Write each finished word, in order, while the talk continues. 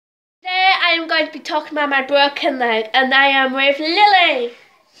I am going to be talking about my broken leg, and I am with Lily.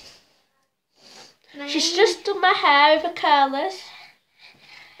 She's just done my hair with the curlers,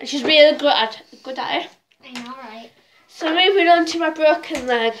 and she's really good at it. I know, right? So moving on to my broken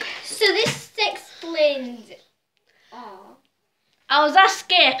leg. So this explains. Oh. I was at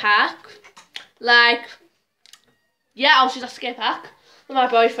skate park, I was just at skate park with my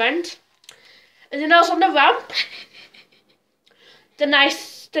boyfriend, and then I was on the ramp. Then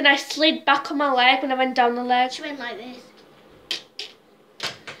I slid back on my leg when I went down the leg. She went like this.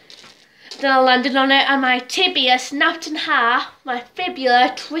 Then I landed on it and my tibia snapped in half, my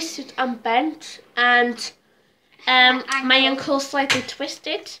fibula twisted and bent, and my ankle slightly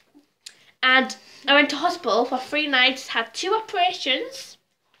twisted. And I went to hospital for 3 nights, had 2 operations.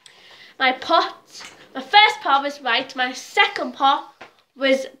 My first part was white, my second part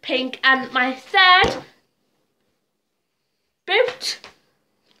was pink, and my third boot,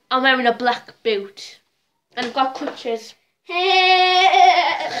 I'm wearing a black boot. And I've got crutches.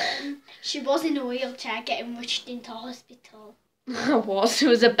 She was in a wheelchair getting rushed into hospital. It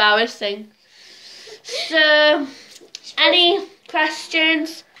was embarrassing. So, any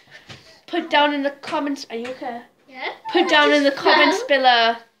questions? Put down in the comments. Are you okay? Yeah. Put down in the comments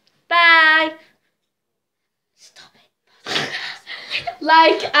below. Bye. Stop it.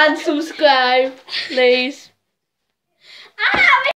 Like and subscribe, please.